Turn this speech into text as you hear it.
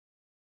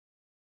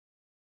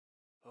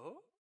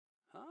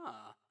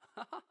Ah.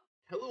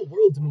 Hello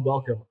world and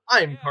welcome. Oh,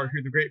 I'm yeah.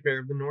 Carhu, the Great Bear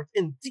of the North,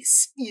 and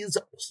this is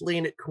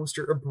Planet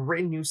Coaster, a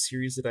brand new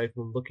series that I've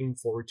been looking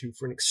forward to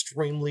for an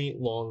extremely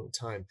long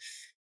time.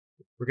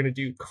 We're going to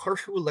do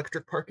Carhu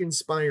Electric Park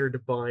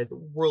inspired by the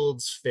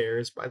World's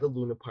Fairs, by the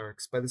Luna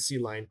Parks, by the Sea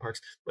Lion Parks,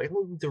 by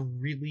all of the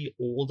really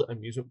old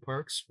amusement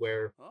parks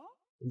where Oh,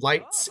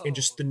 lights and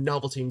just oh, the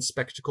novelty and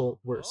spectacle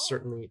were oh,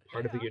 certainly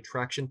part of yeah. the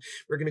attraction.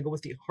 We're going to go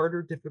with the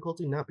harder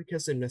difficulty, not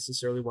because I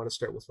necessarily want to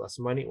start with less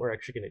money. We're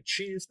actually going to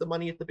choose the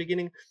money at the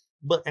beginning,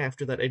 but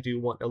after that, I do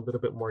want a little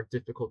bit more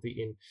difficulty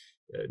in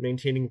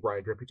maintaining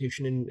ride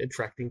reputation and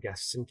attracting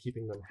guests and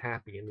keeping them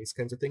happy and these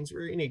kinds of things.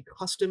 We're in a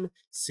custom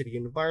city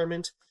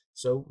environment,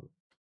 so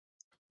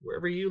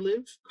wherever you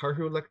live,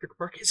 Carhu Electric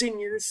Park is in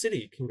your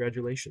city.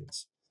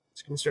 Congratulations.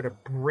 It's going to start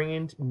a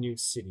brand new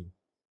city.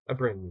 A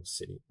brand new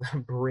city. A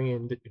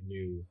brand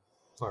new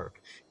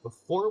park.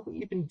 Before we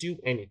even do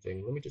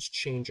anything, let me just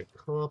change a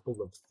couple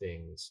of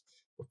things.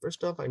 Well,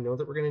 first off, I know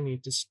that we're going to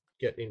need to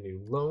get a new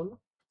loan.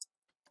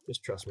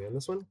 Just trust me on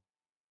this one.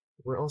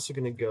 We're also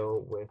going to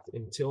go with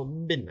until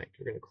midnight.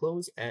 We're going to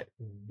close at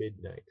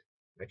midnight.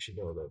 Actually,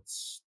 no,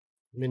 that's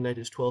midnight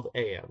is 12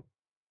 a.m.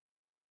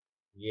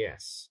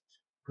 Yes.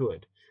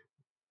 Good.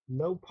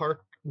 No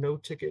park, no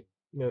ticket,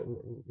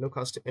 no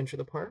cost to enter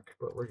the park,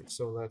 but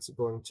so that's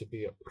going to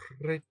be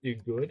pretty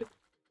good.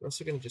 We're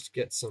also going to just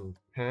get some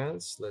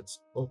paths. Let's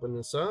open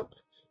this up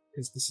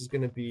because this is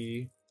going to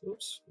be.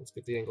 Oops, let's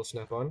get the angle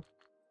snap on.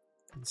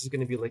 This is going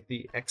to be like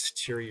the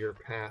exterior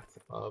path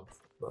of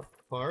the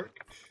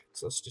park.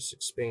 So let's just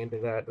expand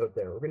that out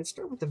there. We're going to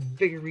start with a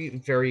very,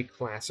 very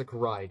classic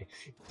ride,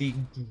 the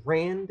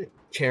Grand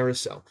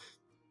Carousel.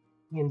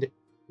 And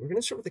we're going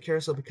to start with the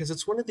carousel because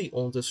it's one of the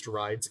oldest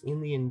rides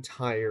in the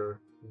entire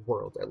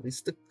world. At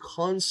least the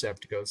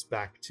concept goes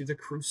back to the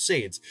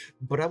Crusades.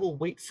 But I will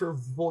wait for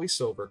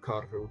voiceover,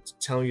 Karhu, to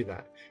tell you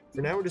that.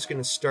 For now, we're just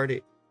going to start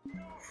it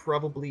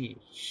probably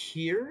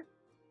here.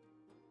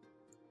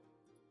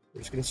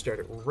 We're just going to start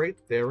it right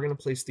there. We're going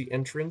to place the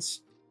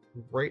entrance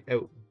right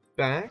out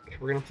back.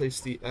 We're going to place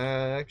the...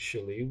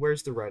 actually,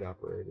 where's the ride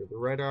operator? The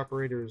ride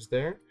operator is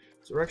there.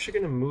 So we're actually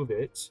going to move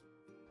it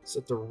so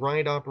that the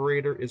ride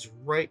operator is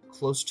right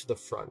close to the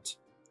front.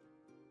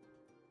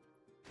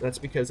 That's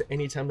because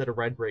anytime that a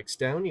ride breaks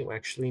down, you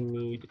actually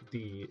need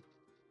the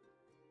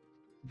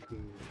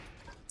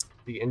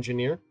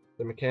engineer,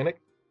 the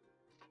mechanic,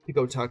 to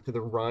go talk to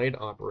the ride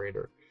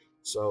operator.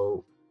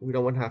 So we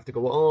don't want to have to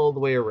go all the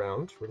way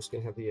around. We're just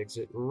going to have the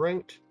exit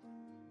right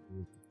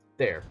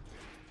there.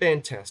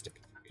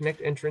 Fantastic.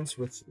 Connect entrance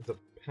with the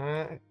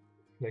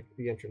connect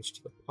the entrance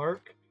to the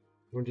park.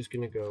 We're just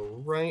going to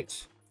go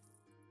right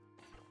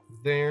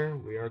there.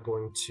 We are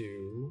going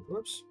to,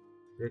 whoops,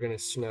 we're going to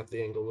snap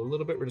the angle a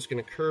little bit. We're just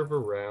going to curve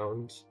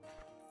around.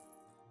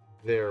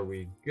 There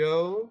we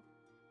go.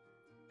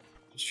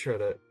 Just try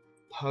to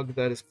hug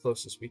that as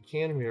close as we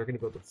can. We are going to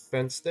build a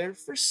fence there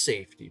for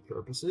safety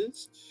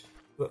purposes.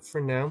 But for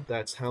now,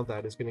 that's how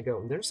that is going to go.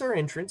 And there's our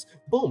entrance.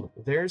 Boom,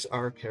 there's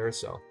our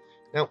carousel.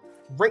 Now,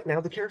 right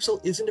now, the carousel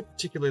isn't a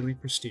particularly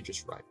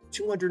prestigious ride.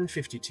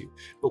 252.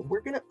 But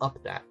we're going to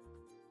up that.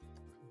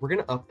 We're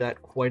going to up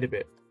that quite a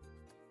bit.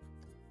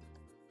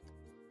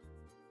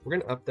 We're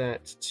going to up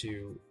that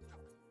to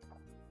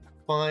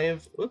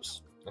 5.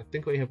 Oops, I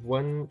think we have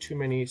one too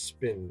many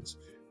spins.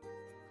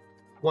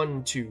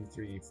 1, 2,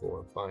 3,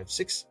 4, 5,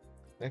 6.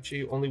 Actually,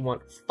 you only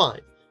want 5,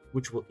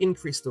 which will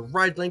increase the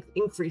ride length,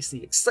 increase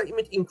the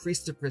excitement,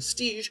 increase the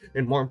prestige,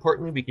 and more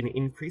importantly, we can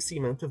increase the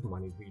amount of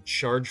money we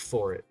charge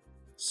for it.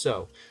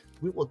 So,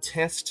 we will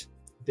test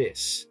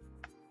this.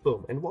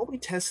 Boom. And while we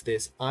test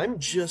this, I'm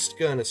just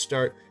going to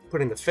start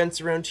putting the fence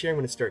around here. I'm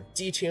going to start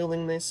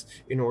detailing this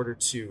in order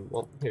to,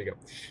 well, here you go.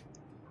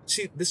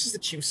 See, this is the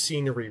Q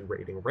scenery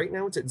rating. Right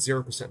now it's at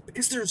 0%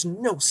 because there's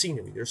no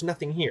scenery. There's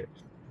nothing here.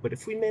 But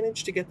if we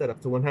manage to get that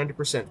up to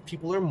 100%,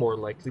 people are more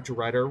likely to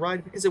ride our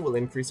ride because it will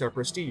increase our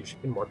prestige.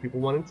 And more people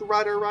wanting to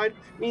ride our ride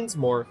means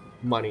more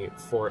money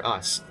for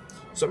us.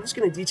 So I'm just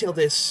going to detail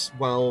this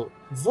while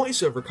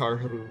voiceover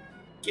Karharu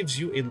gives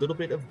you a little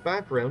bit of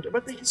background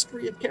about the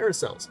history of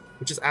carousels,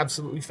 which is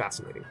absolutely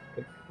fascinating.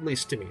 At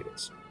least to me it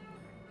is.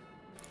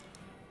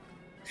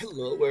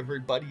 Hello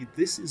everybody,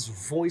 this is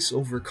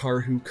voiceover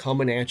Karhu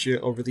coming at you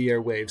over the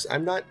airwaves.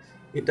 I'm not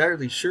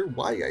entirely sure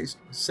why I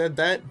said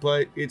that,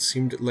 but it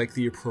seemed like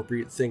the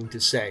appropriate thing to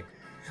say.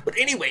 But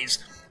anyways,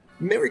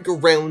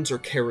 merry-go-rounds or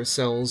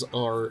carousels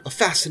are a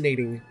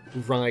fascinating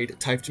ride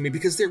type to me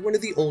because they're one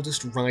of the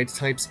oldest ride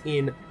types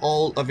in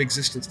all of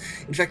existence.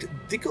 In fact,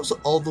 it goes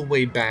all the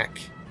way back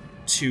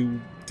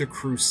to the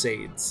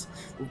Crusades.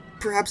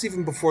 Perhaps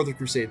even before the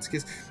Crusades,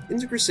 because in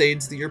the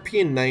Crusades, the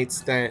European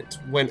knights that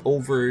went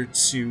over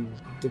to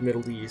the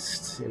Middle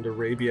East and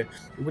Arabia,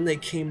 when they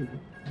came,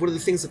 one of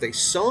the things that they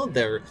saw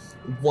there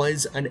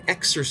was an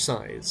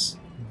exercise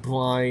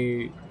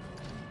by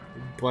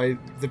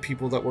the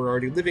people that were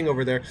already living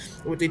over there.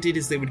 And what they did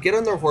is they would get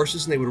on their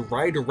horses and they would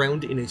ride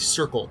around in a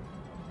circle.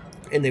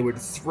 and they would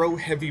throw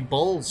heavy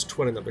balls to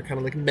one another, kind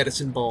of like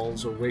medicine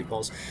balls or weight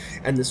balls,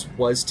 and this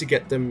was to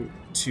get them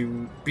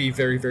to be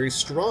very, very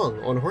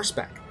strong on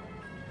horseback,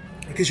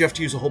 because you have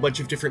to use a whole bunch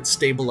of different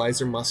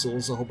stabilizer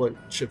muscles, a whole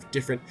bunch of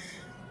different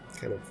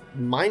kind of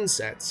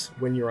mindsets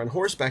when you're on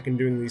horseback and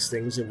doing these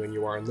things, and when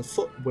you are on the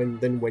foot,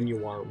 when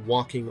you are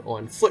walking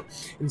on foot.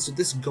 And so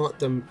this got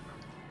them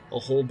a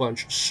whole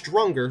bunch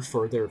stronger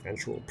for their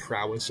eventual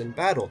prowess in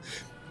battle.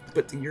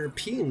 But the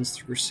Europeans,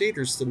 the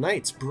Crusaders, the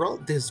Knights,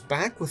 brought this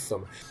back with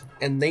them,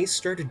 and they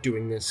started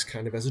doing this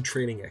kind of as a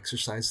training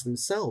exercise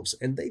themselves,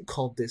 and they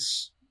called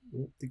this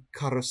the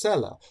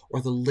carrosella,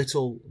 or the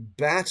little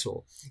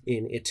battle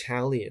in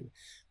Italian,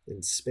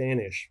 in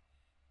Spanish.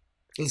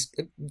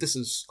 This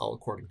is all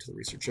according to the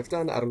research I've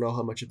done. I don't know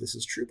how much of this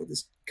is true, but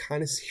this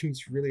kind of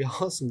seems really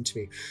awesome to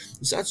me.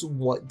 So that's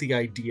what the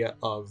idea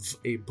of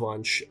a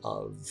bunch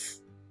of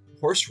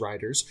horse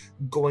riders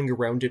going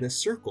around in a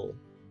circle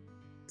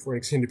for an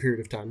extended period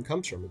of time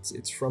comes from.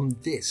 It's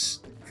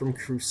from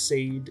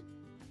Crusade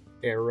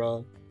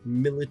era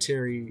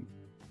military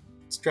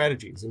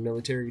strategies and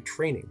military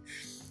training,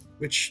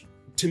 which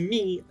to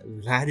me,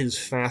 that is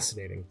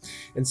fascinating.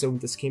 And so when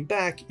this came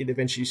back, it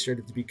eventually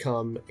started to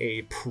become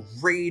a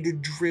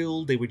parade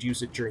drill. They would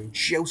use it during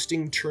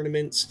jousting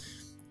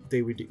tournaments.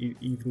 They would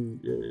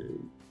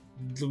even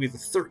Louis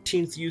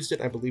XIII used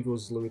it, I believe it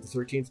was Louis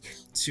XIII,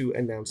 to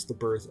announce the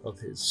birth of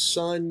his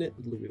son,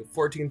 Louis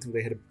XIV, where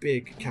they had a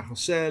big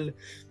carousel,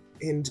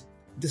 and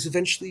this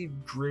eventually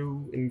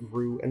grew and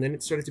grew, and then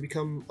it started to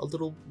become a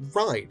little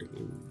ride.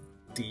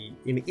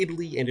 In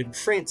Italy and in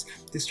France,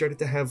 they started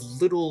to have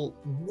little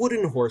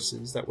wooden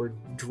horses that were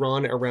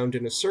drawn around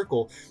in a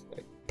circle,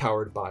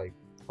 powered by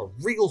a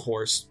real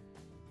horse,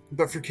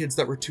 but for kids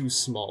that were too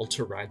small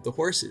to ride the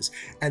horses.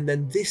 And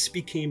then this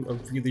became a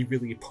really,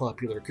 really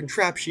popular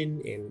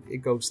contraption, and it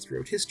goes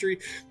throughout history.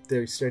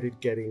 They started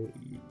getting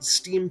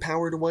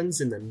steam-powered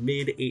ones in the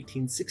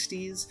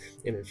mid-1860s,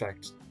 and in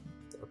fact,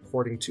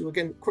 according to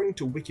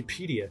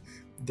Wikipedia,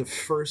 the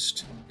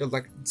first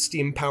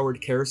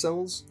steam-powered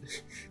carousels,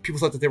 people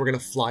thought that they were going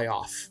to fly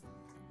off,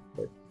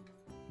 but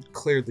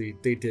clearly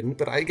they didn't.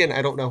 But I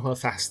don't know how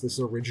fast this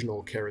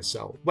original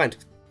carousel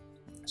went.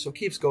 So it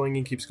keeps going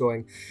and keeps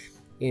going,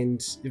 and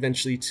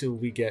eventually till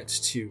we get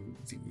to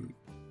the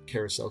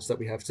carousels that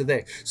we have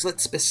today. So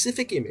that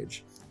specific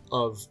image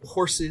of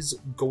horses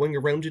going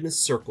around in a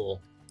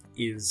circle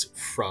is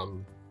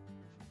from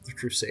the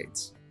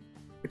Crusades,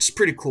 which is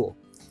pretty cool.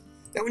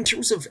 Now, in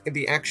terms of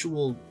the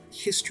actual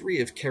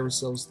history of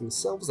carousels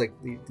themselves, like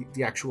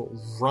the actual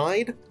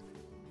ride,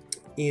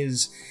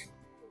 is,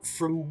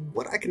 from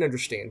what I can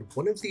understand,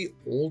 one of the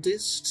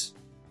oldest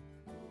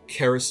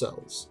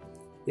carousels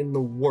in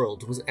the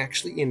world was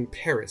actually in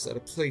Paris at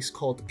a place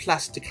called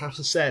Place de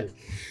Carrousel.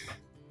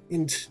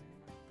 And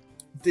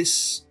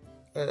this,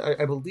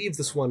 I believe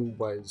this one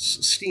was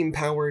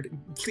steam-powered.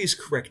 Please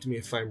correct me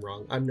if I'm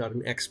wrong. I'm not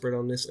an expert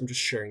on this. I'm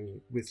just sharing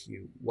with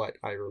you what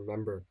I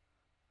remember.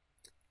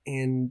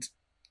 And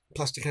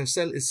Place de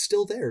Carrousel is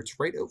still there. It's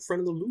right out front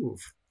of the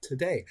Louvre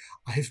today.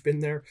 I've been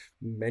there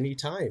many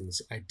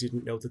times. I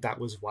didn't know that that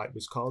was why it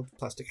was called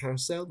Place de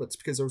Carrousel. That's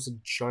because there was a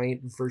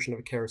giant version of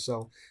a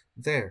carousel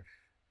there.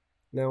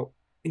 Now,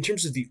 in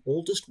terms of the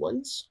oldest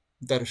ones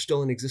that are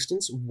still in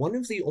existence, one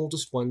of the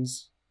oldest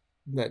ones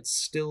that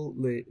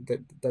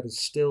is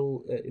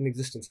still in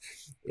existence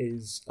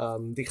is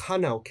the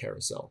Hanau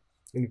carousel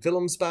in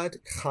Wilhelmsbad,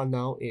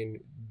 Hanau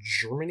in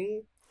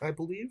Germany, I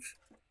believe.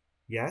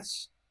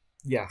 Yes.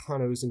 Yeah,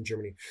 Hanau is in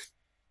Germany.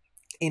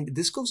 And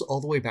this goes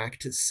all the way back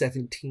to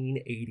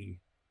 1780.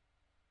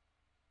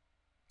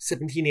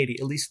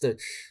 1780, at least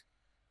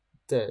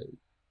the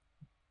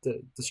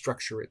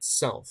structure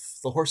itself.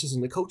 The horses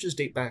and the coaches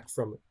date back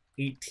from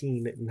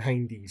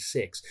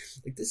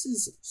 1896. Like, this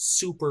is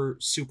super,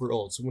 super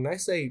old. So when I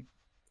say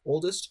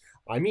oldest,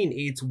 I mean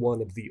it's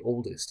one of the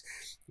oldest.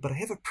 But I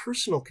have a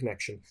personal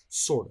connection,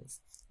 sort of,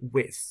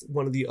 with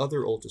one of the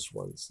other oldest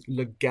ones,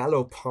 Le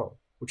Galopin,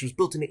 which was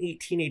built in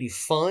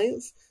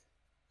 1885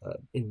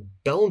 in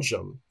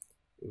Belgium.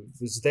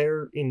 It was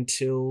there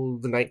until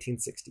the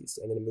 1960s,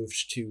 and then it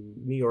moved to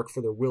New York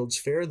for the World's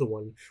Fair, the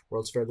one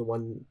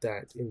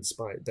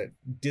that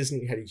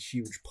Disney had a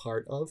huge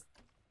part of.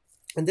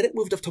 And then it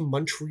moved up to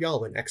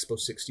Montreal in Expo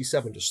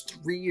 67, just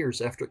 3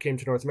 years after it came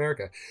to North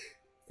America.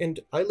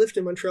 And I lived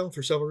in Montreal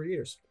for several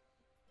years.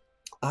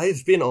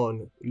 I've been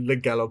on Le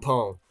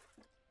Galopin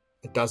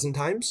a dozen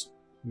times,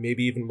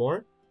 maybe even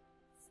more.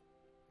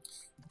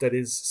 That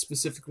is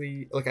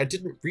specifically, like, I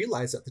didn't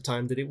realize at the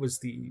time that it was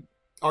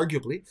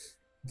arguably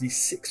the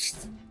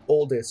 6th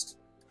oldest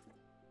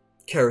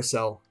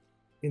carousel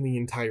in the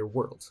entire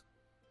world,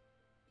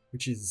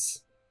 which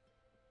is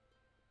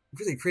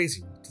really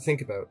crazy to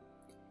think about.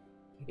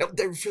 Now,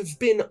 there have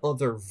been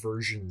other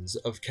versions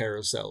of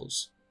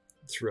carousels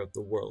throughout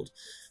the world.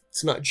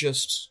 It's not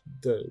just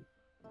the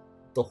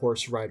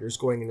horse riders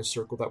going in a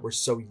circle that we're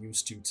so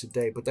used to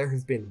today, but there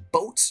have been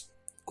boats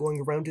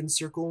going around in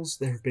circles.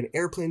 There have been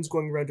airplanes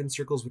going around in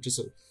circles, which is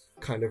a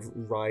kind of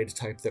ride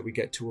type that we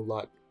get to a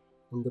lot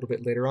a little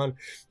bit later on.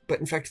 But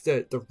in fact,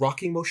 the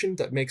rocking motion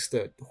that makes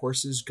the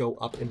horses go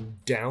up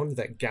and down,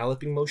 that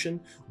galloping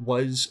motion,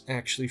 was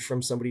actually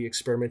from somebody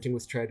experimenting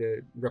with trying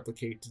to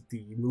replicate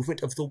the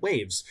movement of the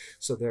waves.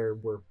 So there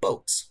were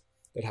boats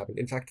that happened.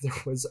 In fact, there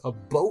was a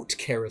boat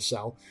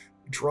carousel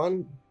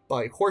drawn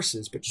by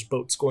horses, but just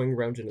boats going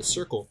around in a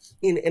circle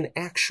in an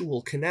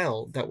actual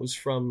canal that was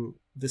from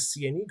the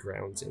CNE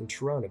grounds in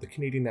Toronto, the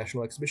Canadian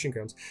National Exposition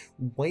grounds,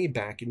 way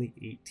back in the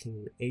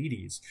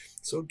 1880s.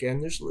 So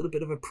again, there's a little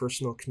bit of a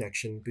personal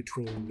connection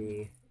between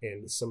me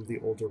and some of the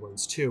older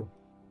ones too.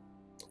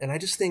 And I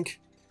just think,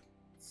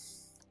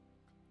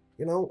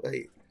 you know,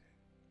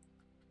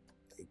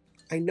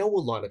 I know a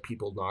lot of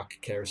people knock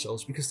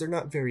carousels because they're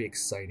not very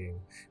exciting,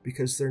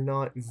 because they're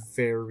not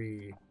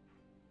very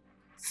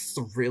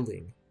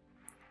thrilling.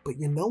 But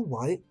you know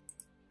what?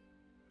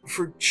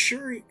 For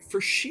sheer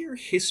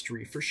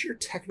history, for sheer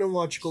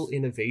technological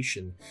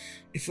innovation,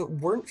 if it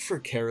weren't for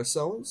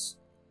carousels,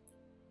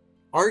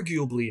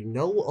 arguably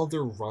no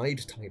other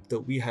ride type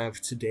that we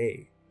have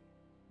today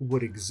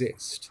would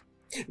exist.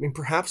 I mean,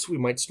 perhaps we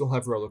might still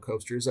have roller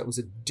coasters. That was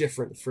a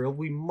different thrill.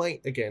 We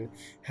might, again,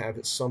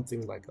 have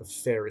something like a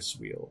Ferris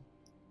wheel.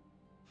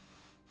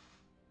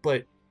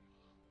 But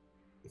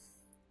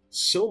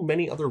so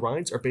many other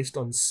rides are based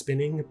on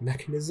spinning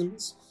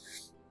mechanisms,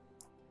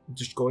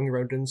 just going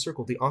around in a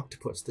circle. The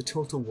octopus, the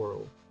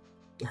tilt-a-whirl,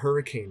 the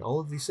hurricane, all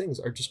of these things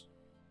are just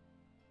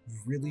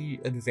really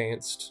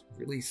advanced,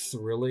 really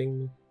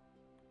thrilling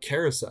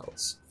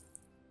carousels.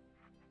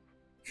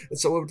 And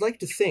so I would like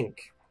to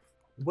think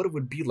what it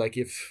would be like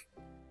if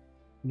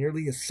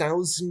nearly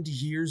 1,000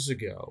 years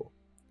ago,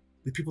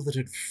 the people that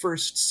had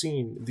first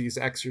seen these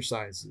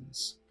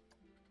exercises,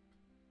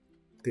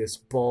 this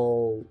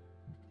ball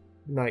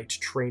night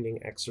training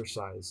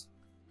exercise,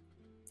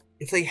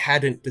 if they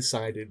hadn't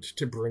decided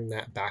to bring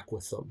that back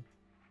with them,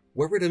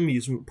 where would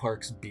amusement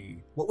parks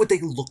be? What would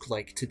they look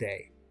like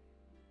today?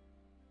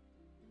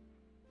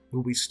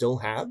 Will we still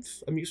have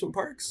amusement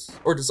parks?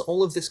 Or does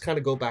all of this kind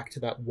of go back to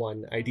that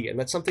one idea? And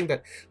that's something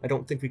that I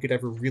don't think we could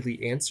ever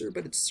really answer,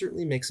 but it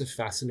certainly makes a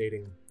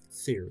fascinating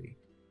theory.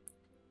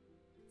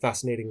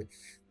 Fascinating,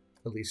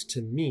 at least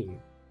to me,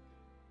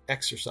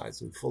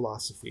 exercise in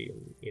philosophy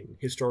and in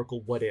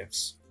historical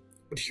what-ifs.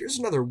 But here's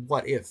another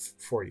what-if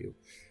for you.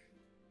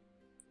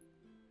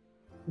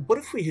 What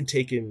if we had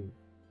taken,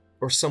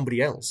 or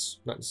somebody else,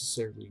 not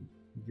necessarily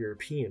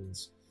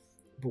Europeans,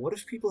 but what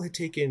if people had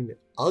taken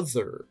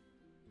other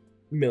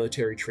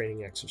military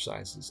training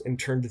exercises and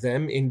turned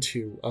them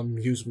into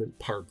amusement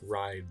park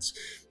rides?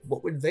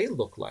 What would they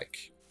look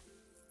like?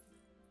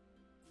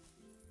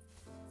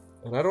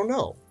 And I don't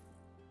know,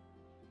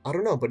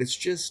 but it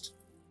just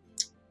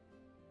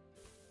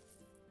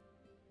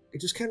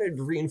kind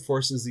of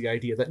reinforces the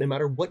idea that no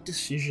matter what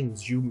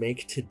decisions you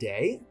make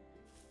today,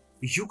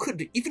 you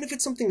could, even if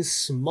it's something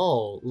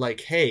small, like,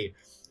 hey,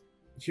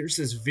 here's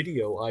this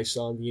video I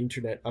saw on the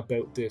internet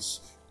about this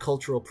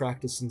cultural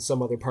practice in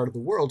some other part of the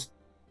world.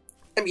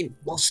 I mean,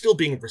 while still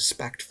being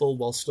respectful,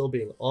 while still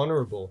being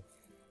honorable,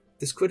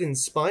 this could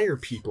inspire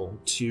people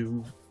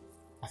to,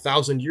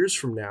 1,000 years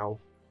from now,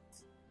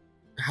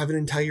 have an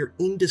entire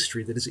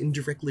industry that is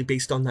indirectly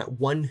based on that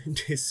one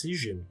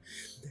decision.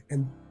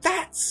 And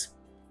that's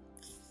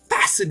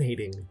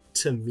fascinating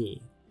to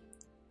me.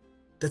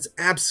 That's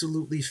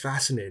absolutely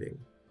fascinating.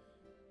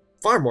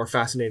 Far more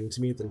fascinating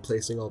to me than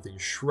placing all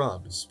these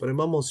shrubs, but I'm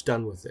almost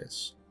done with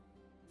this.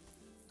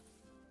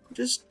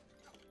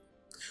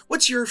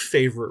 What's your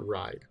favorite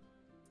ride?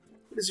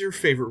 What is your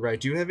favorite ride?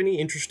 Do you have any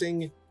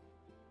interesting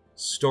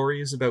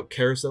stories about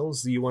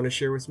carousels that you want to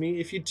share with me?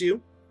 If you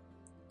do,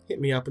 hit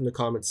me up in the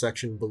comment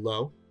section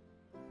below.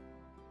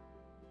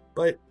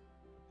 But,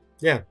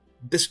 yeah,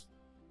 this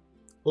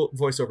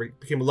voiceover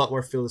became a lot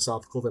more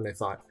philosophical than I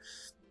thought.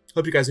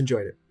 Hope you guys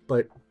enjoyed it.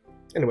 But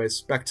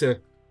anyways, back to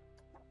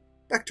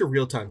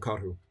real-time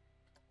Karu.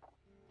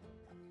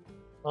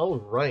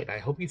 Alright, I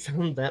hope you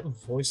found that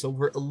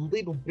voiceover a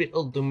little bit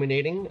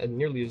illuminating, and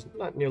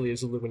not nearly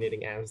as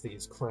illuminating as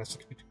these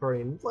classic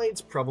Victorian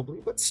lights, probably,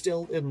 but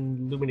still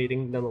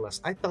illuminating nonetheless.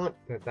 I thought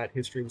that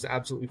history was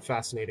absolutely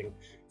fascinating.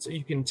 So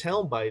you can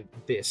tell by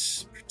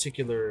this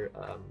particular,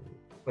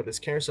 by this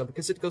carousel,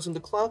 because it goes in the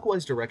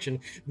clockwise direction,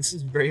 this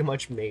is very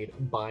much made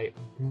by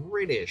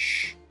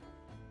British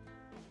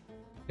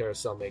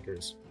carousel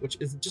makers, which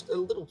is just a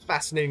little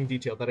fascinating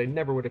detail that I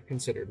never would have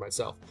considered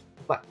myself.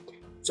 But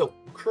so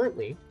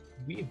currently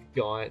we've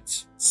got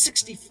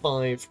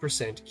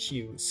 65%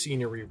 Q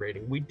scenery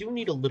rating. We do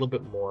need a little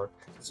bit more,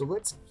 so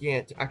let's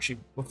get, actually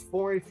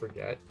before I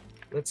forget,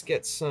 let's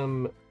get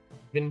some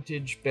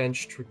vintage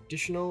bench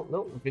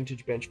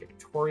vintage bench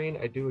Victorian.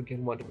 I do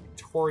again want a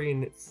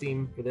Victorian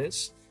theme for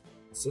this,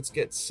 so let's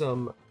get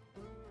some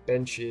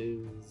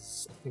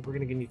benches. I think we're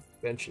gonna need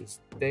benches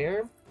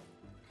there.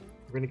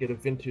 We're gonna get a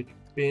vintage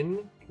bin.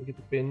 Can we get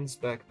the bins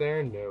back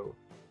there? No.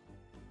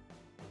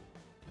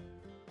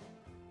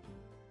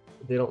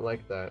 They don't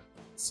like that.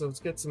 So let's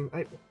get some...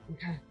 I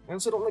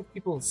also don't like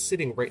people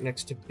sitting right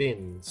next to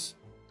bins.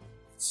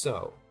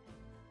 So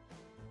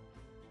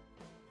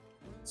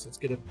So let's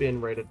get a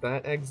bin right at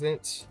that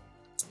exit.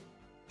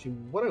 Actually,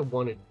 what I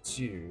want to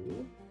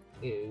do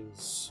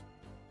is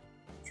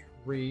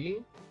tree.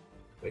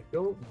 If I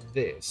go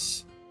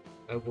this,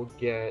 I will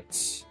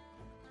get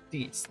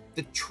these,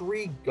 the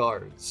tree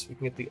guards. We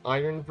can get the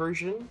iron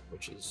version,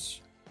 which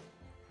is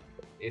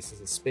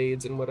aces of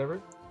spades and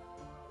whatever.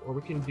 Or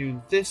we can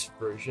do this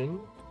version.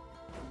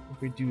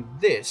 If we do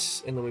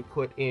this, and then we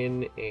put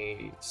in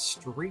a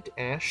street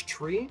ash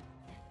tree,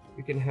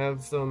 we can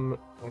have them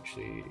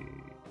actually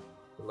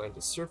land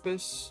to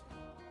surface.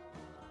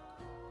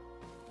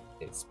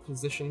 It's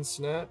position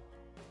snap.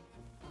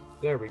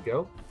 There we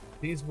go.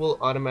 These will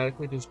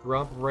automatically just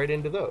drop right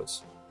into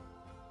those.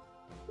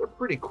 They're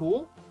pretty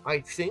cool, I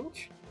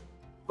think.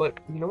 But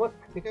you know what?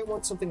 I think I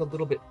want something a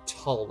little bit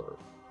taller.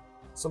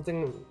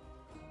 Something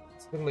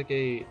like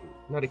a,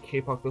 not a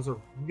K-pop, those are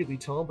really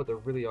tall, but they're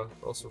really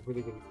also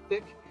really, really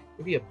thick.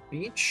 Maybe a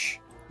beech,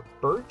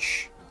 a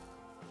birch.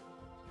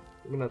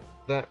 Maybe not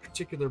that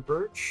particular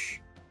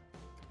birch.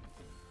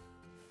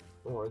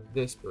 Or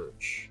this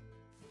birch.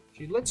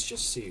 Gee, let's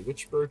just see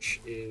which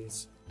birch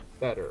is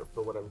better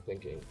for what I'm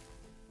thinking.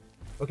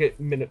 Okay,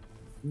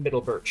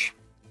 middle birch.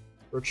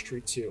 Birch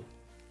tree 2.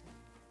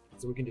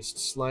 So we can just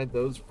slide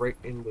those right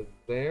into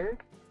there.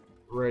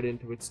 Right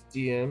into its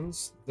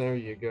DMs. There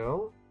you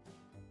go.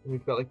 And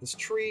we've got like this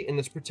tree and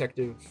this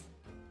protective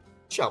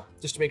shell,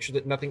 just to make sure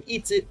that nothing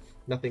eats it,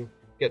 nothing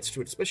gets to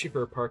it, especially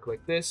for a park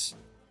like this.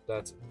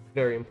 That's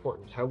very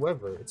important.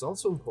 However, it's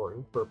also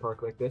important for a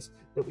park like this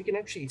that we can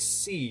actually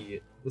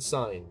see the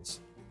signs.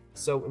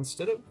 So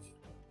instead of,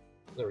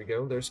 there we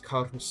go, there's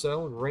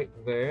Carousel right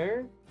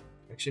there.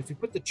 Actually, if we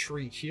put the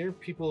tree here,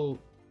 people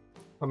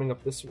coming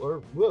up this way, or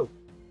whoa,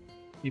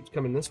 keeps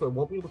coming this way,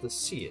 won't be able to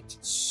see it.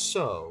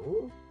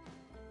 So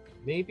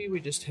maybe we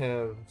just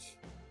have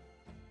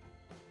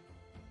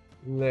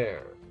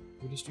there.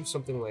 We just do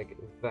something like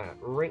that,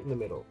 right in the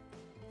middle.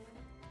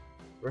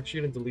 We're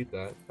actually going to delete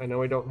that. I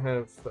know I don't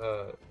have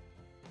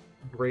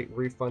great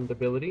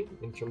refundability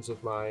in terms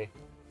of my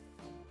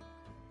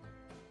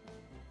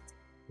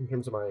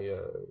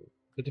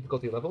the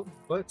difficulty level,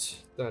 but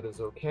that is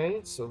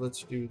okay. So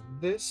let's do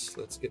this.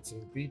 Let's get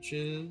some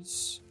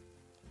beaches.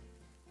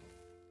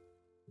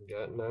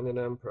 Got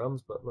 99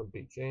 problems, but my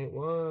beach ain't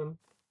one.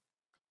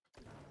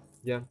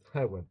 Yeah,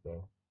 I went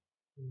there.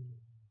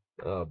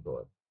 Oh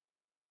boy.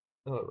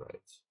 Alright.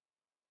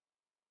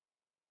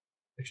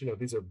 Actually, no,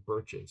 these are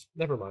birches.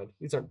 Never mind.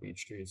 These aren't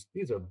beech trees.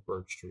 These are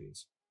birch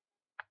trees.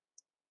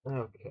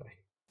 Okay.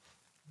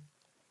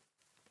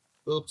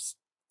 Oops.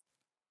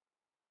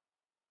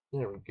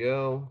 There we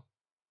go.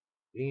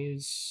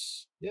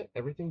 These... yeah,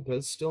 everything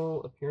does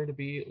still appear to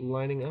be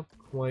lining up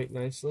quite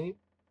nicely.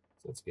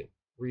 So let's get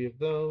 3 of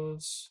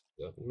those.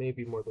 That may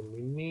be more than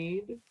we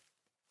need.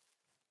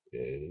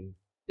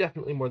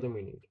 Definitely more than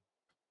we need.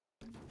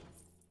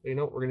 But you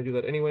know what, we're going to do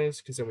that anyways,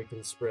 because then we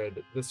can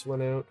spread this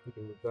one out. We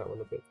can move that one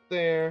a bit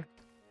there.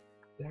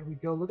 There we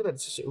go. Look at that.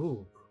 It's just,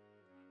 ooh.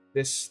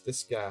 This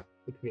gap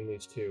between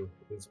these two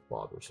is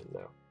bothersome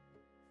now.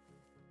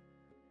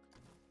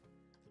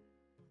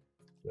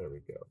 There we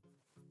go.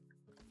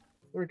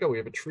 There we go. We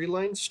have a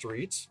tree-lined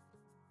street.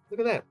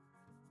 Look at that.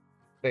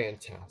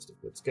 Fantastic.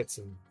 Let's get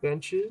some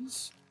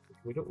benches.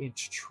 We don't need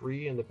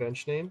tree in the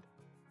bench name.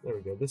 There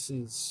we go. This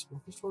is...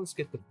 well, first of all, let's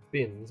get the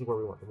bins where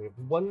we want them. We have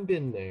 1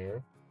 bin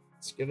there.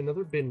 Let's get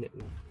another bin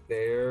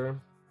there.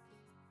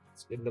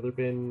 Let's get another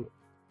bin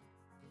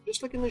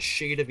just like in the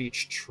shade of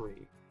each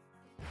tree.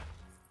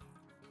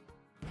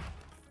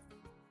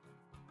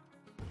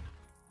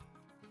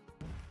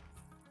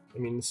 I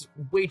mean, this is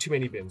way too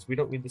many bins. We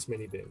don't need this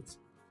many bins.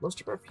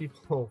 Most of our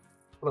people...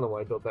 I don't know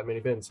why I built that many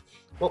bins.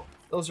 Well,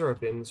 those are our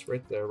bins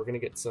right there. We're going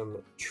to get some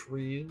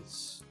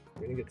trees.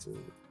 We're going to get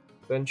some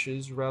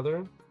benches,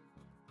 rather.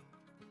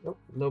 Nope,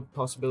 no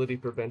possibility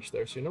for a bench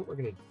there. So you know what we're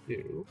going to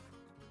do?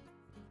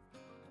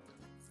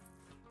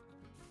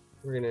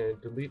 We're going to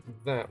delete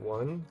that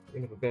one. We're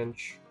going to have a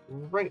bench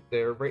right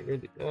there, right near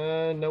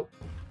the... nope.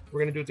 We're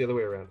going to do it the other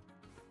way around.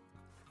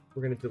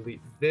 We're going to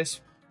delete this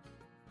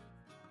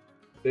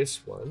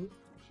one.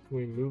 Can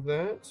we move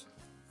that?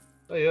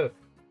 Oh, yeah.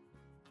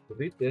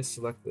 Delete this,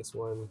 select this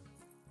one.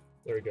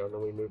 There we go, and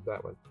then we move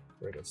that one.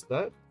 There we go. So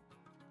that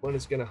one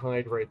is going to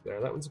hide right there.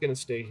 That one's going to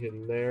stay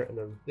hidden there. And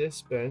then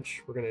this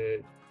bench, we're going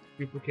to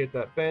duplicate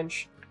that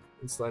bench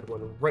and slide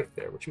one right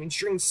there, which means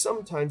during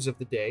some times of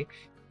the day,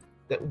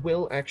 that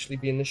will actually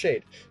be in the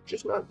shade.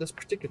 Just not this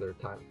particular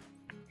time.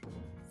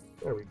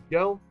 There we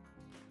go.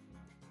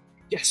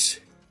 Yes.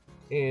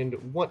 And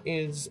what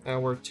is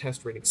our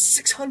test rating?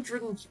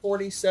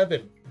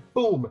 647.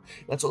 Boom.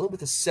 That's only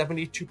with a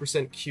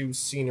 72% Q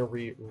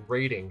scenery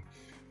rating.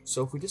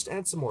 So if we just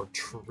add some more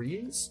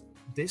trees,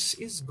 this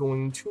is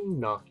going to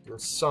knock your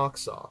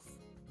socks off.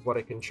 What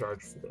I can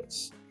charge for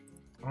this.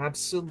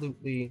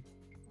 Absolutely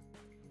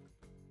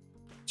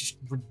just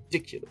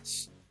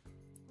ridiculous.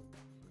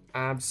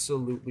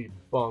 Absolutely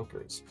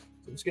bonkers. So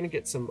I'm just going to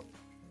get some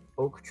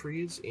oak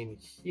trees in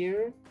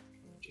here.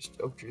 Just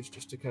oak trees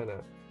just to kind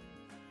of...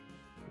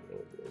 there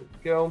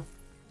we go.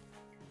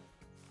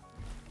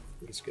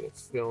 I'm just gonna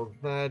fill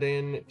that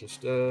in.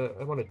 Just,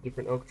 I want a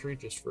different oak tree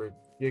just for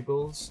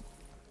giggles.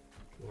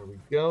 There we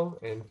go.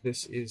 And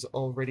this is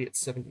already at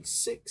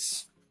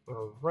 76.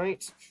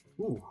 Alright.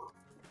 Ooh.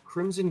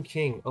 Crimson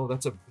King. Oh,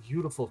 that's a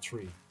beautiful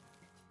tree.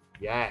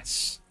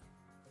 Yes.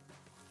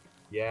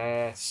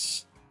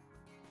 Yes.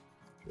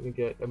 Gonna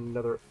get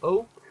another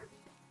oak.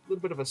 A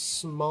little bit of a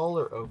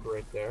smaller oak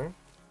right there.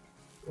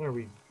 There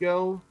we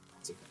go.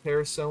 It's a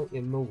carousel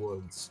in the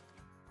woods.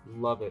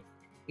 Love it.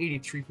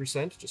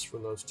 83% just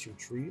from those two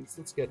trees.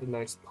 Let's get a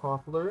nice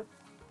poplar.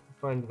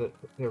 I find that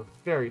they're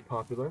very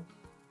popular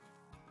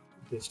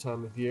this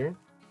time of year.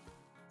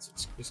 So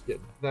let's just get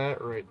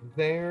that right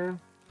there.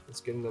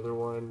 Let's get another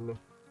one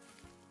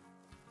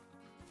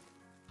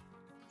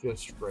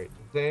just right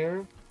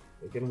there.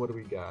 Again, what do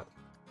we got?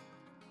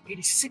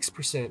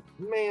 86%,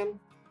 man.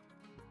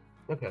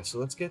 Okay, so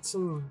let's get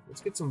some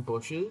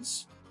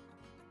bushes.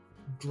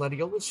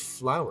 Gladiolus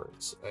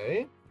flowers,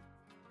 eh?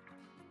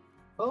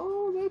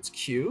 Oh, that's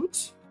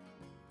cute.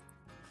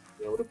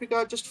 Yeah, what if we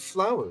got just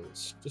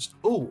flowers? Just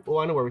oh,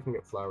 I know where we can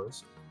get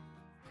flowers.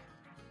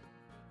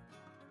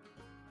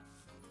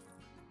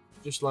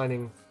 Just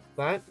lining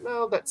that.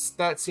 No,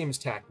 that seems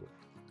tacky.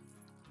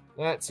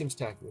 That seems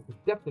tacky. The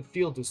depth of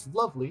field is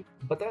lovely,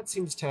 but that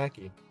seems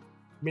tacky.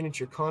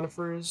 Miniature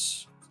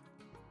conifers.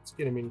 Let's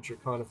get a miniature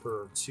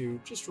conifer or two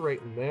just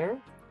right in there.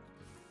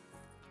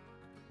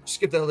 Just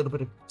give that a little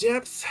bit of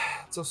depth.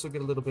 Let's also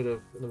get a little bit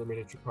of another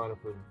miniature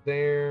conifer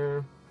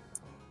there.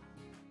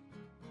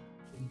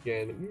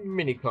 Again,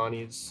 mini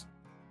connies.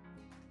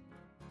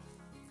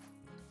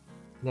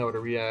 Now what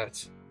are we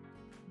at?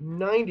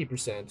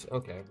 90%.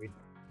 Okay,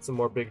 some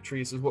more big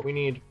trees is what we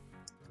need.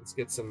 Let's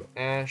get some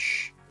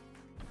ash.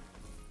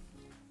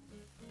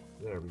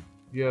 There we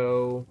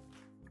go.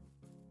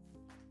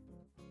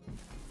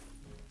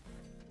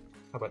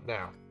 How about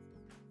now?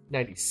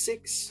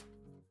 96.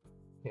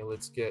 Okay,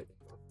 let's get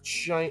a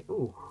giant,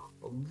 ooh,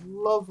 a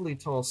lovely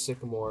tall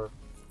sycamore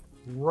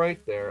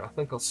right there. I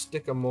think I'll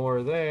stick a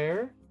more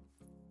there.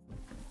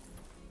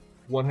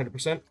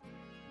 100%.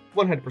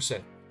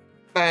 100%.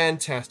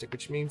 Fantastic,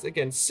 which means,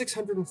 again,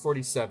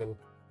 647.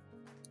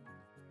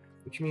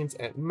 Which means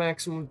at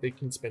maximum they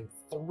can spend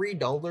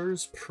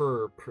 $3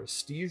 per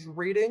prestige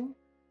rating.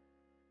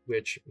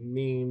 Which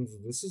means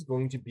this is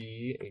going to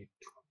be a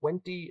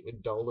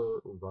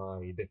 $20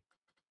 ride.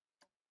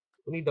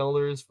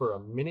 $20 for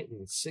 1 minute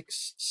and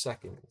 6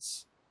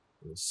 seconds.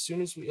 And as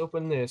soon as we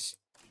open this,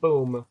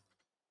 boom.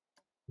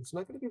 It's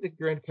not going to be the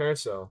Grand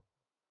Carousel.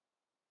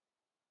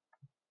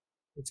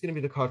 It's going to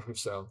be the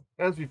Carousel,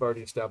 as we've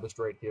already established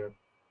right here.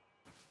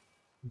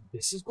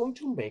 This is going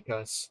to make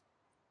us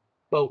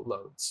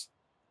boatloads.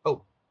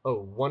 Oh,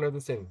 one other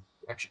thing.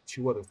 Actually,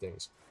 two other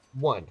things.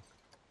 One,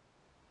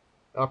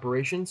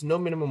 operations, no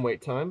minimum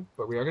wait time,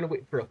 but we are going to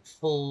wait for a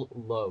full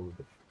load.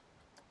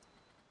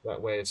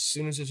 That way, as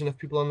soon as there's enough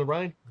people on the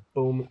ride,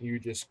 boom, you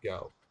just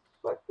go.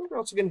 But we're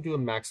also going to do a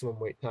maximum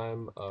wait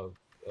time of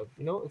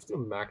let's do a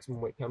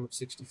maximum wait time of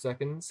 60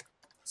 seconds.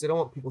 Because I don't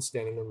want people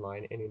standing in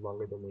line any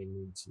longer than they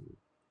need to.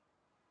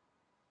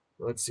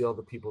 Let's see all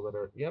the people that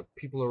are, yep,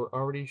 people are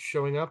already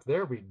showing up.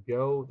 There we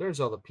go. There's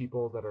all the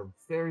people that are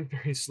very,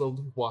 very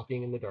slowly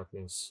walking in the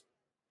darkness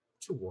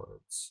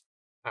towards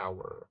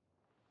our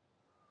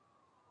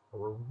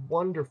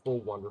wonderful,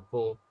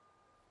 wonderful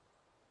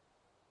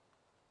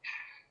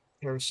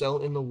carousel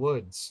in the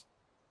woods.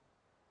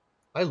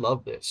 I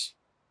love this.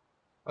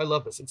 I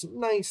love this. It's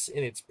nice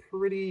and it's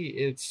pretty.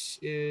 It's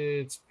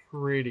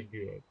pretty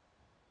good.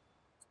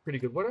 It's pretty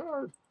good. What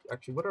are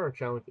our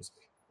challenges?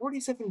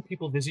 47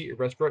 people visit your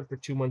restaurant for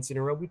 2 months in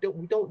a row. We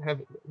don't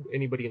have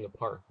anybody in the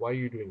park. Why are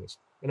you doing this?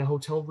 In a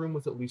hotel room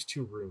with at least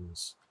 2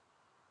 rooms.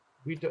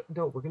 We're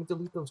going to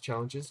delete those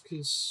challenges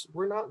because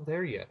we're not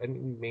there yet. I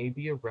mean,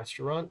 maybe a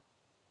restaurant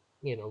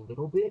in a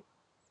little bit,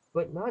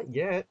 but not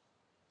yet.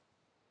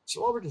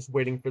 So while we're just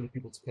waiting for the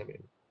people to come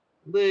in,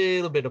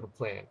 little bit of a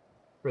plan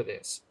for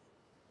this.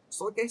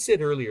 So like I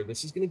said earlier,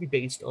 this is going to be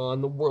based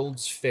on the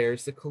World's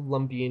Fairs, the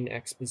Colombian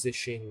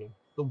Exposition,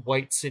 the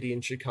White City in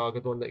Chicago,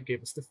 the one that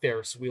gave us the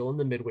Ferris wheel, and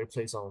the Midway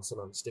Plaisance and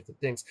all these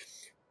different things.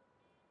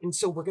 And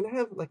so we're going to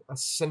have like a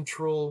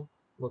central,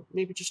 well,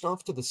 maybe just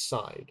off to the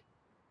side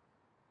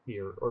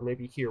here, or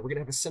maybe here, we're going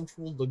to have a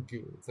central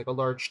lagoon. It's like a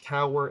large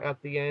tower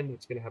at the end.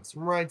 It's going to have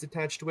some rides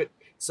attached to it,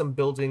 some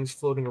buildings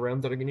floating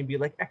around that are going to be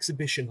like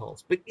exhibition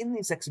halls. But in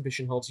these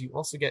exhibition halls, you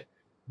also get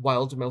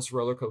Wild Mouse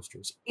roller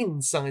coasters.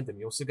 Inside them,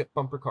 you also get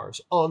bumper cars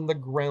on the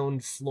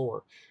ground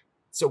floor.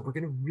 So we're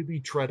going to really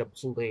try to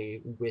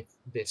play with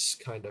this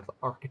kind of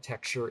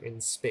architecture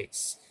in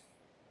space.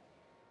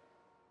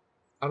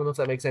 I don't know if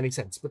that makes any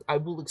sense, but I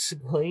will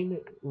explain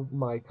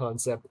my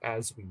concept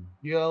as we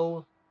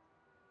go.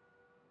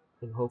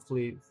 And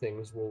hopefully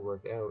things will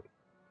work out.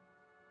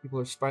 People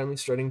are finally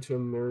starting to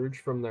emerge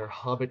from their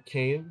hobbit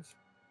cave,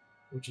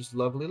 which is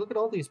lovely. Look at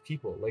all these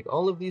people. Like,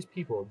 all of these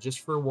people,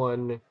 just for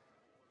one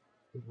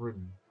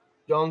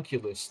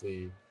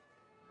redonkulously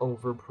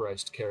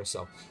overpriced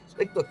carousel.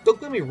 Like, look, don't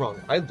get me wrong.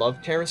 I love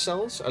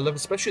carousels. I love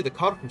especially the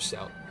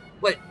carousel.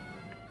 But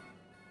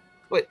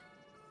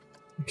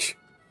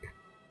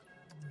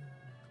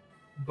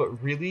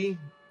But really?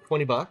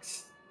 20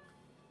 bucks?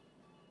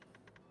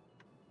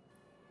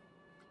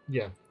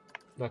 Yeah,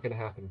 not gonna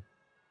happen.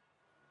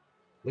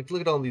 Like,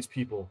 look at all these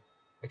people.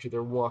 Actually,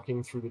 they're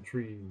walking through the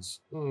trees.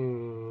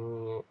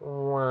 I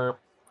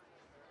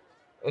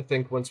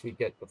think once we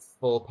get the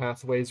full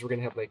pathways, we're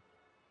gonna have like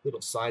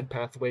little side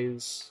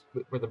pathways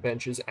where the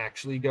benches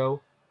actually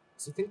go.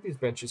 So I think these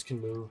benches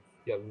can move.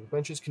 Yeah, the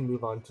benches can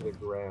move onto the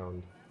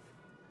ground.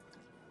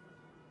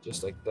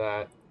 Just like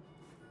that.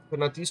 But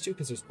not these two,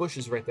 because there's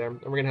bushes right there. And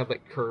we're gonna have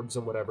like curbs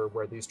and whatever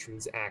where these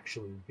trees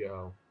actually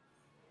go.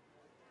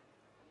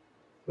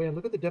 But yeah,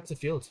 look at the depth of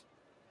field.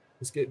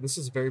 This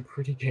is a very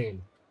pretty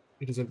game.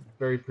 It is a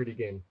very pretty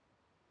game.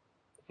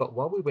 But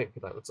while we wait for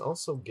that, let's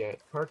also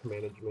get park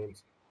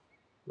management.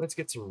 Let's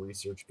get some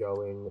research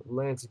going.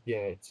 Let's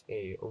get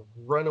a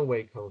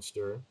runaway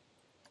coaster.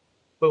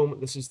 Boom,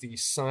 this is the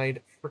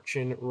side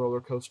friction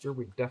roller coaster.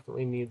 We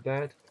definitely need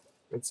that.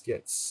 Let's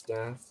get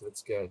staff.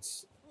 Let's get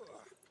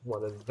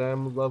one of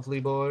them lovely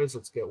boys.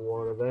 Let's get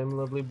one of them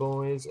lovely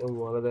boys and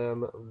one of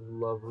them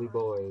lovely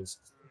boys.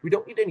 We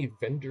don't need any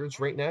vendors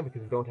right now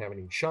because we don't have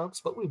any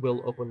shops, but we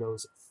will open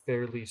those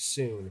fairly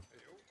soon.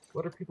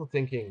 What are people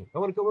thinking? I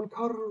want to go on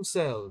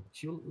carousel.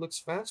 Looks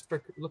fast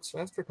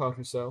for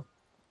carousel.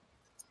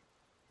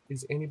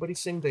 Is anybody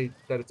saying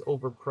that it's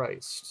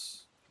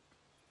overpriced?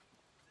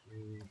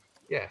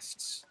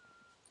 Yes.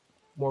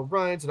 More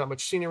rides, not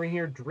much scenery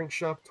here. Drink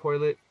shop,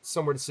 toilet,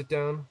 somewhere to sit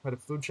down. At a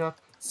food shop.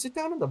 Sit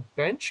down on the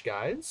bench,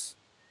 guys.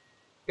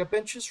 Got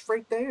benches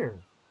right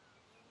there.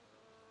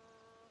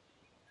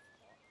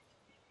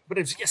 But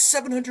it's, yes,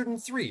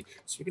 703.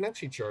 So we can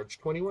actually charge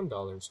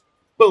 $21.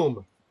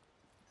 Boom.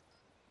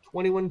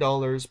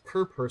 $21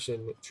 per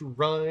person to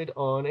ride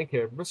on a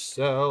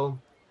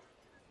carousel.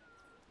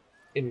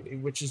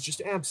 Which is just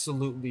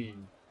absolutely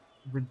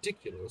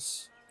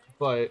ridiculous.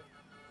 But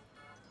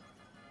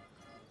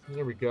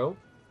there we go.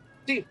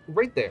 See,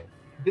 right there.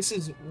 This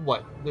is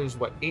what? There's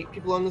what, 8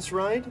 people on this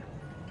ride?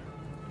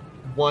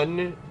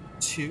 1,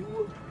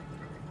 2.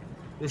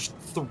 There's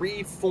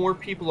 3, 4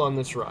 people on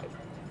this ride.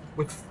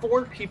 With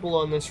 4 people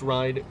on this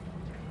ride,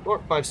 or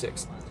 5,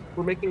 6,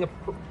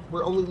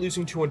 we're only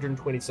losing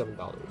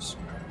 $227.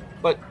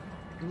 But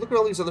look at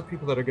all these other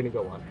people that are going to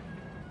go on.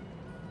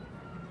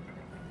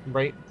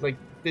 Right? Like,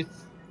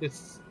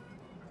 this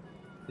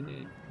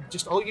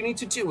just all you need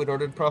to do in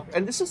order to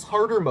and this is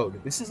harder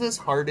mode. This is as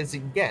hard as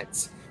it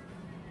gets.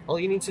 All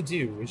you need to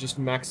do is just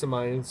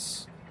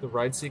maximize the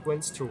ride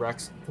sequence to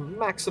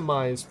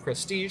maximize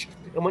prestige,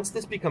 and once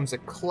this becomes a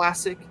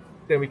classic,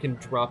 then we can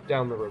drop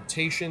down the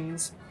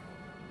rotations.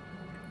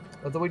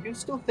 Although I do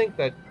still think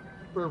that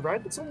for a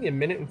ride that's only 1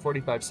 minute and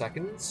 45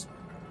 seconds,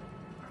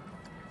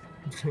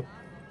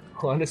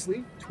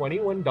 honestly,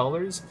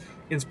 $21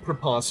 is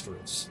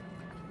preposterous.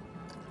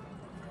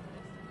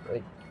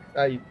 Like,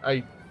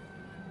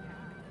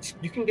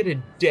 you can get a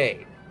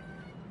day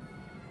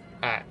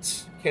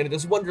at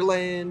Canada's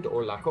Wonderland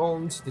or Lac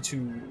Honde, the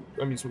 2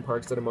 amusement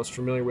parks that I'm most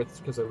familiar with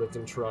because I lived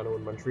in Toronto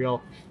and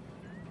Montreal.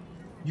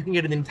 You can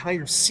get an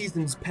entire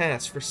season's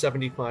pass for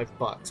 75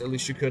 bucks. At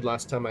least you could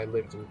last time I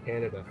lived in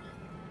Canada.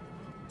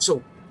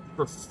 So,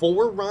 for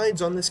 4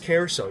 rides on this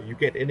carousel, you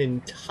get an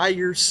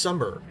entire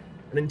summer,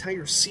 an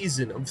entire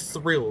season of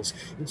thrills,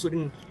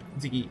 including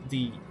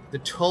the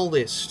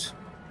tallest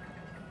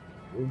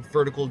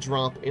vertical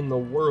drop in the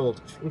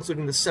world,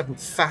 including the 7th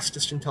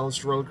fastest and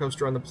tallest roller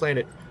coaster on the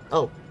planet.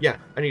 Oh, yeah,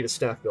 I need a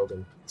staff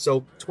building.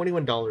 So,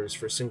 $21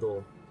 for a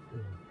single...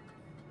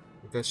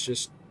 That's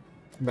just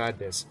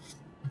madness.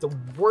 The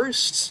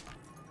worst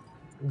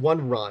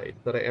one ride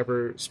that I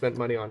ever spent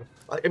money on...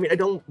 I mean, I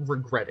don't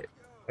regret it.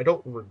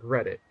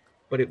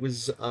 But it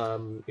was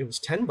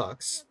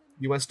 $10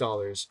 US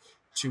dollars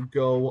to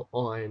go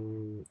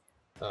on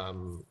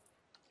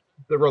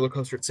the roller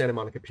coaster at Santa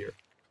Monica Pier.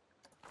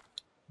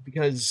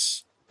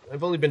 Because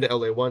I've only been to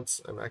LA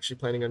once. I'm actually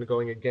planning on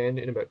going again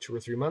in about 2 or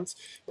 3 months.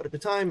 But at the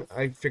time,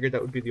 I figured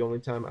that would be the only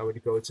time I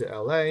would go to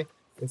LA.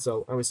 And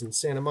so I was in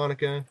Santa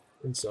Monica.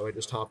 And so I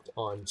just hopped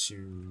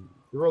onto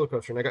the roller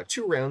coaster. And I got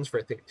 2 rounds for,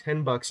 I think,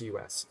 $10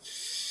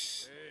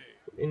 US.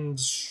 And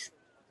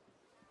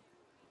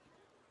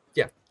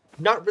yeah,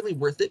 not really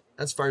worth it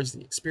as far as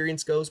the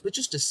experience goes. But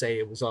just to say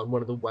it was on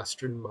one of the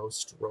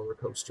westernmost roller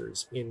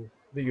coasters in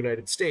the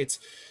United States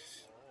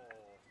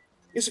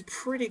is a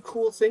pretty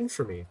cool thing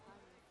for me.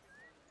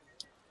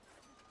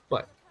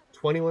 But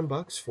 21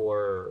 bucks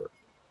for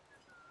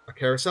a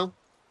carousel?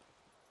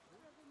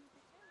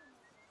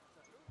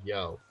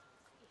 Yo,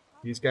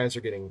 these guys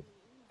are getting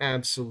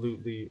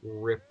absolutely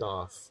ripped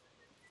off.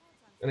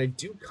 And I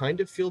do kind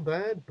of feel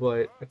bad,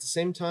 but at the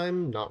same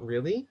time, not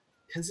really.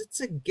 Because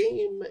it's a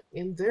game,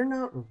 and they're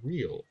not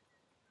real.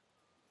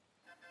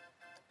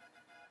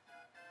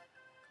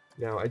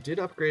 Now, I did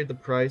upgrade the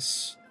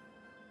price.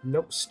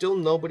 Nope, still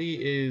nobody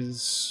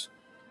is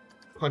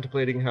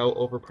contemplating how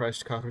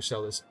overpriced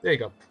carousel is. There you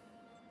go.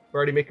 We're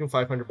already making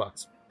 500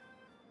 bucks.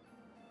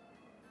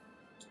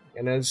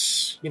 And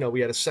as, you know,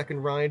 we had a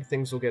second ride,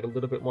 things will get a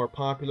little bit more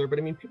popular, but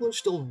I mean, people are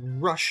still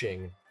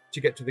rushing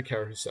to get to the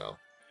carousel.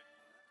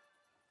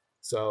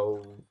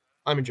 So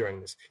I'm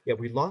enjoying this. Yeah,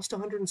 we lost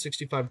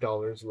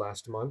 $165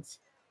 last month,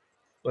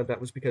 but that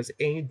was because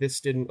A, this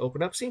didn't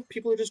open up. See,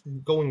 people are just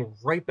going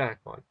right back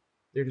on.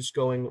 They're just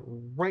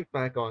going right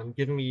back on,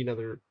 giving me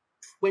another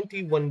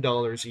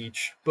 $21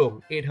 each.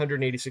 Boom,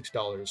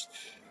 $886.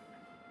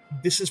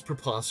 This is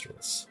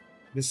preposterous.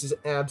 This is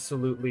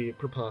absolutely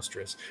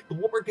preposterous. But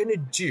what we're going to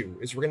do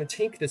is we're going to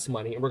take this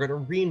money and we're going to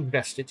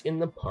reinvest it in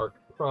the park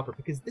proper,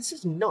 because this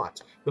is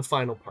not the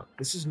final park.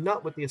 This is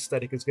not what the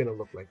aesthetic is going to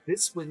look like.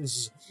 This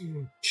was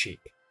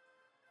cheap.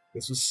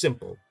 This was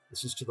simple.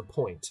 This was to the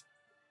point.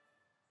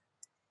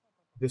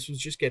 This was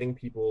just getting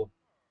people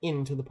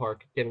into the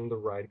park, getting the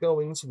ride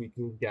going so we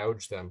can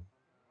gouge them.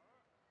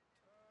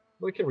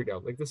 Like, here we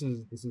go. Like, this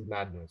is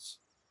madness.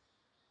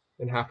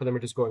 And half of them are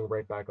just going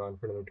right back on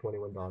for another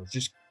 $21.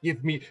 Just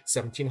give me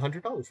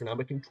 $1,700 for now,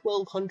 making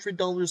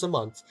 $1,200 a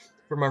month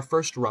from our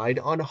first ride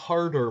on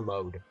harder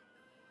mode.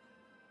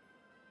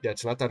 Yeah,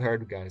 it's not that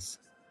hard, guys.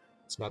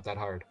 It's not that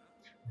hard.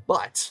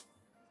 But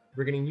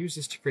we're going to use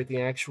this to create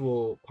the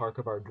actual park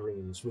of our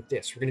dreams with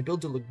this. We're going to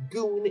build a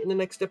lagoon in the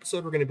next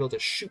episode. We're going to build a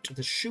chute to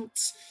the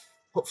chutes.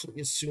 Hopefully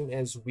as soon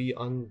as we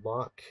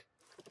unlock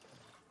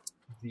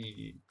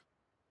the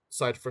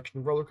side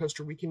friction roller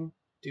coaster, we can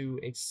do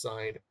a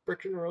side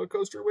friction roller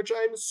coaster, which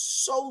I'm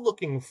so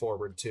looking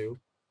forward to.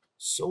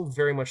 So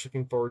very much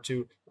looking forward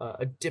to.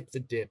 A dip the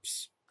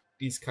dips.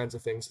 These kinds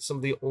of things. Some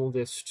of the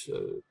oldest,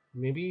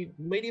 maybe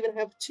we might even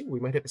have two. We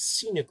might have a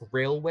scenic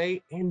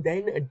railway and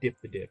then a dip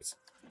the dips.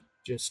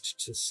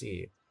 Just to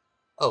see.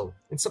 Oh,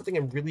 and something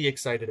I'm really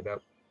excited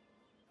about.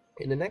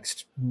 In the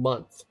next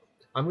month,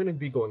 I'm going to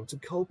be going to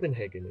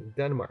Copenhagen in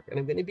Denmark, and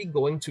I'm going to be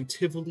going to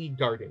Tivoli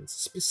Gardens,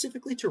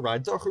 specifically to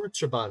ride the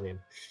Rutsjebanen,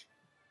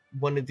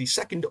 one of the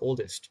second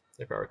oldest,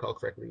 if I recall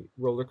correctly,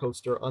 roller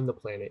coaster on the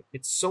planet.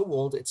 It's so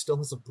old, it still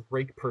has a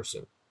brake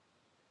person.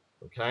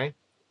 Okay?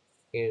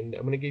 And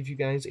I'm going to give you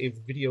guys a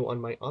video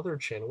on my other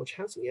channel, which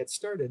hasn't yet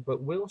started,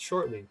 but will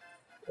shortly,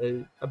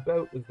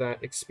 about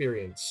that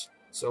experience.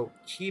 So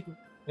keep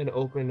an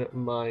open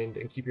mind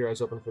and keep your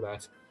eyes open for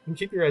that. And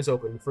keep your eyes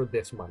open for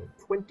this money.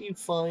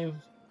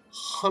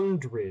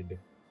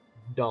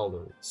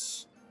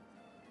 $2,500.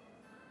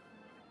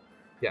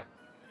 Yeah.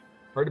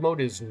 Hard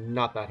mode is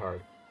not that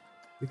hard.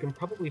 We can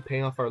probably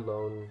pay off our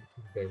loan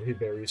very,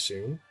 very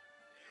soon.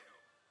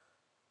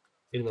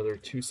 In another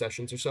 2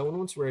 sessions or so. And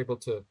once we're able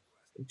to...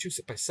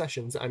 by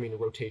sessions, I mean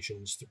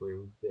rotations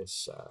through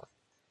this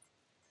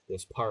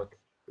park.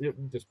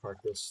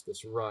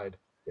 This ride.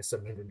 Yeah,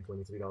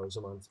 $723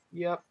 a month.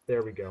 Yep,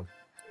 there we go.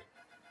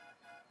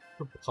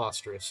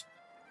 Preposterous.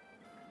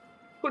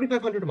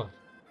 $2,500 a month.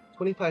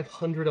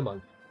 $2,500 a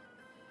month.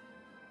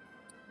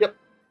 Yep.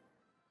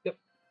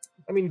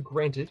 I mean,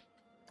 granted,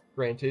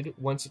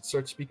 once it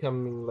starts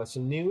becoming less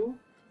new,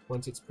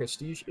 once it's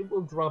prestige, it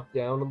will drop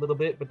down a little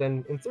bit, but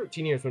then in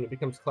 13 years when it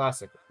becomes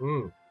classic,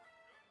 yeah,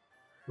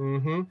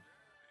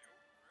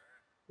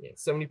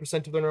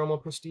 70% of the normal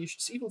prestige,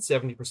 even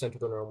 70% of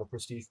the normal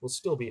prestige will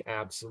still be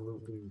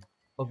absolutely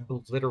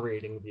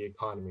obliterating the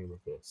economy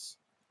with this.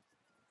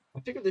 I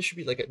figured there should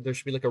be like a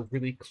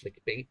really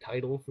clickbait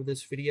title for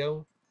this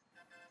video.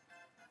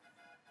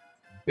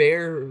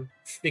 Video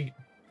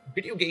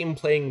game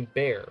playing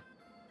bear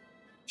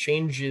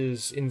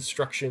changes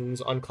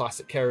instructions on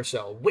classic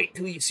carousel. Wait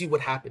till you see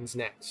what happens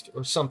next,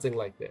 or something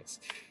like this.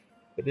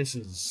 But this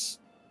is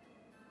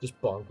just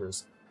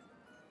bonkers.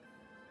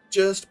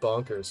 Just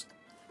bonkers.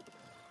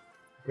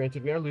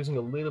 Granted, we are losing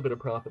a little bit of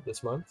profit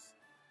this month.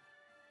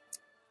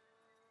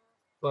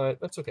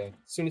 But that's okay.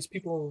 As soon as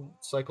people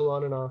cycle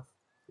on and off,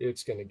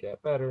 it's going to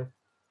get better.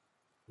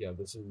 Yeah,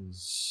 this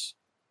is...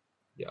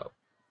 yeah.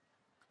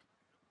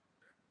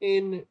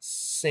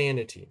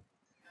 Insanity.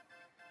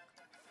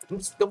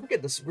 Don't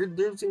forget this. We're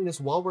losing this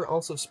while we're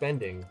also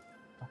spending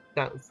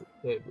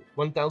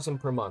 $1,000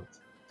 per month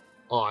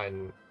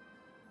on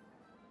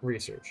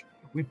research.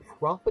 We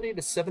profited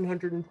a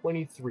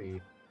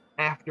 $723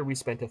 after we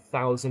spent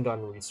 $1,000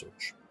 on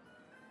research.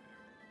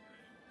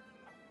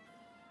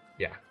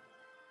 Yeah.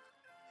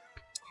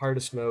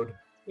 Hardest mode.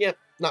 Yep,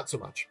 not so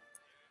much.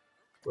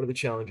 What are the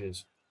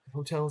challenges?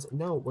 Hotels?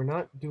 No, we're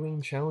not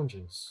doing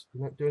challenges.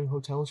 We're not doing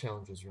hotel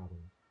challenges, rather.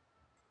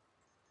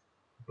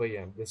 But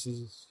yeah, this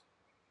is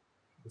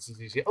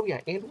easy. Oh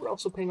yeah, and we're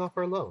also paying off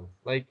our loan.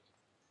 Like,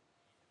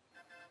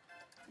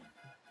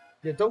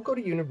 yeah, don't go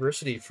to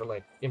university for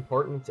like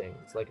important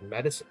things like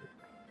medicine.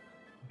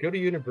 Go to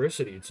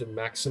university to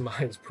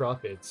maximize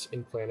profits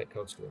in Planet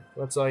Coaster.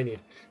 That's all I need.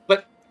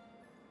 But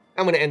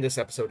I'm going to end this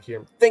episode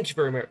here. Thank you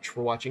very much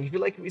for watching. If you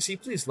like what you see,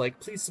 please like,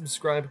 please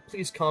subscribe,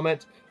 please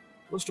comment.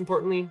 Most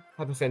importantly,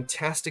 have a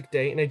fantastic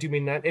day, and I do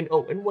mean that. And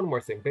oh, and one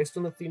more thing. Based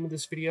on the theme of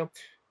this video,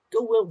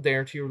 go out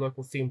there to your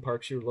local theme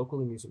parks, your local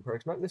amusement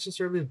parks. Not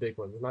necessarily the big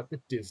ones, not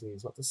the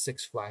Disneys, not the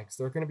Six Flags.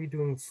 They're going to be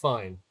doing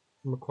fine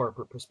from a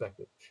corporate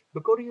perspective.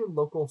 But go to your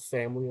local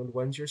family-owned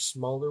ones, your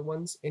smaller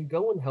ones, and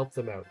go and help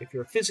them out. If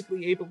you're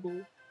physically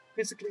able,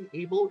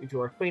 if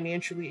you are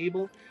financially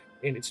able,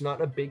 and it's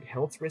not a big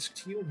health risk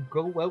to you,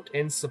 go out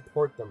and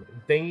support them.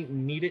 They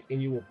need it,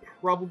 and you will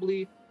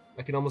probably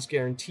I can almost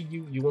guarantee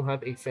you will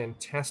have a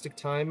fantastic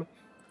time.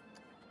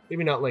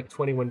 Maybe not like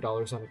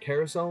 $21 on a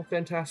carousel,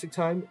 fantastic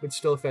time, but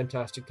still a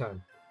fantastic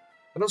time.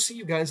 And I'll see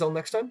you guys all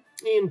next time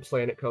in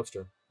Planet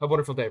Coaster. Have a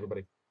wonderful day,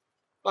 everybody.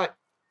 Bye.